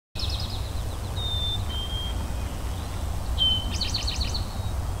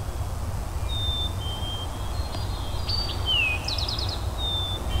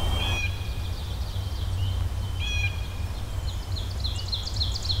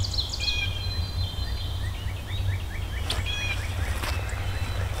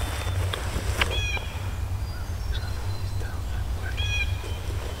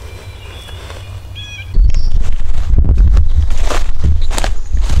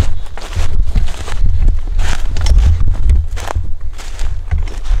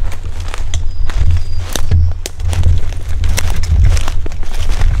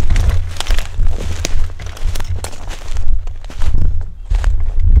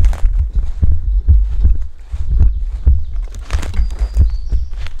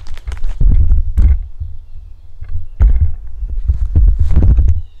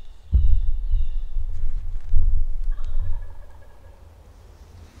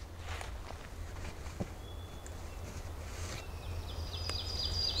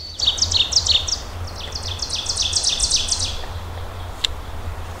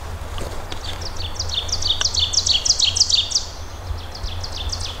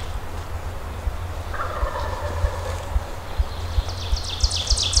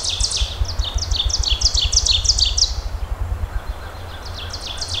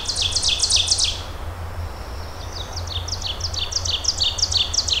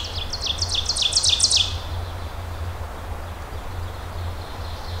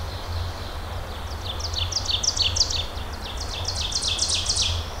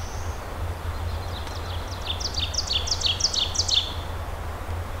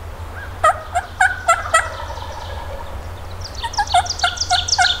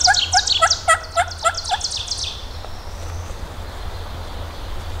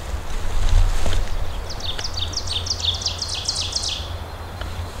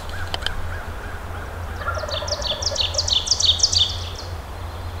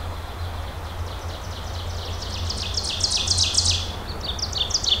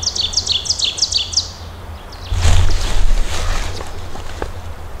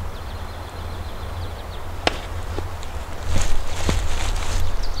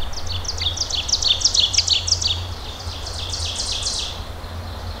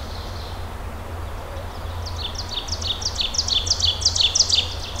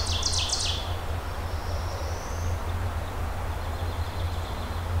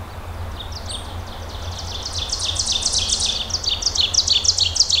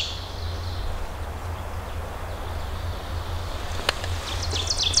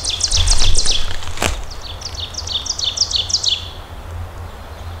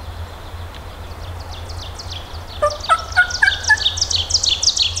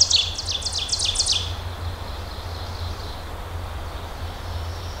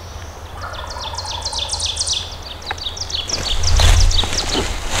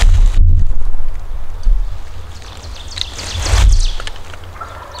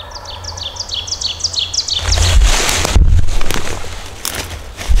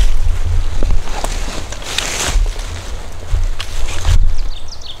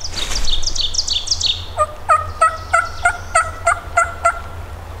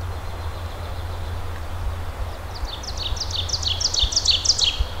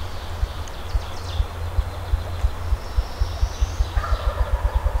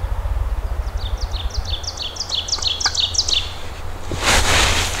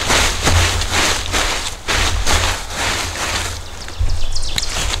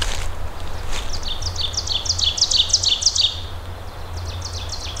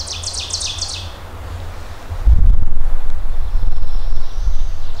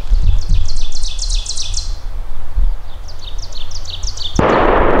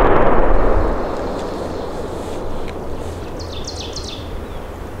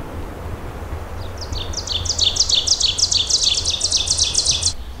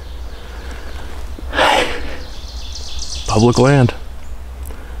public land.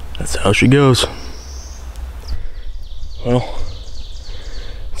 That's how she goes. Well,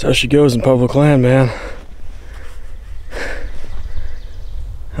 that's how she goes in public land, man.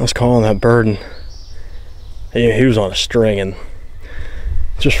 I was calling that bird, and he was on a string, and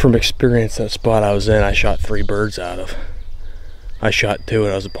just from experience, that spot I was in, I shot 3 birds out of. I shot 2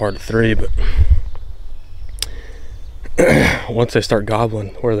 and I was a part of 3, but once they start gobbling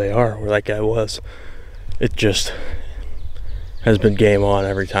where they are, where that guy was, it just has been game on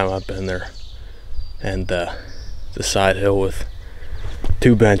every time I've been there. And the side hill with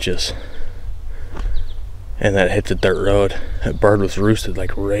 2 benches, and that hits a dirt road. That bird was roosted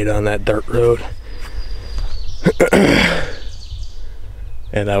like right on that dirt road.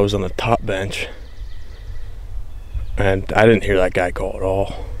 And I was on the top bench, and I didn't hear that guy call at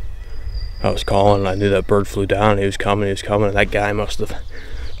all. I was calling, and I knew that bird flew down, and he was coming, and that guy must have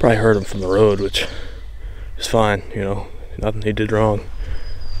probably heard him from the road, which is fine, you know, nothing he did wrong.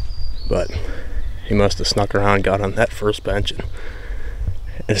 But he must have snuck around, got on that first bench,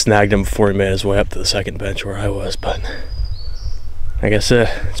 and snagged him before he made his way up to the second bench where I was. But like I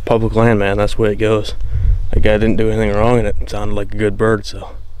said, it's public land, man. That's the way it goes. That guy didn't do anything wrong, and it sounded like a good bird,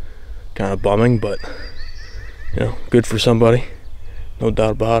 so kind of bumming, but you know, good for somebody, no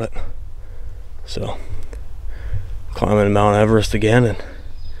doubt about it. So climbing Mount Everest again and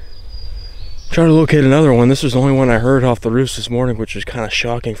trying to locate another one. This was the only one I heard off the roost this morning, which is kind of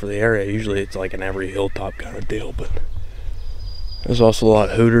shocking for the area. Usually it's like an every hilltop kind of deal, but there's also a lot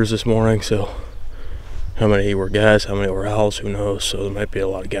of hooters this morning, so how many were guys, how many were owls, who knows. So there might be a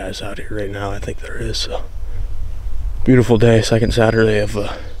lot of guys out here right now. I think there is. So beautiful day, second Saturday of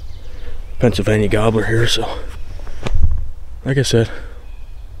Pennsylvania gobbler here. So like I said,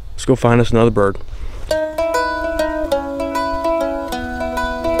 let's go find us another bird.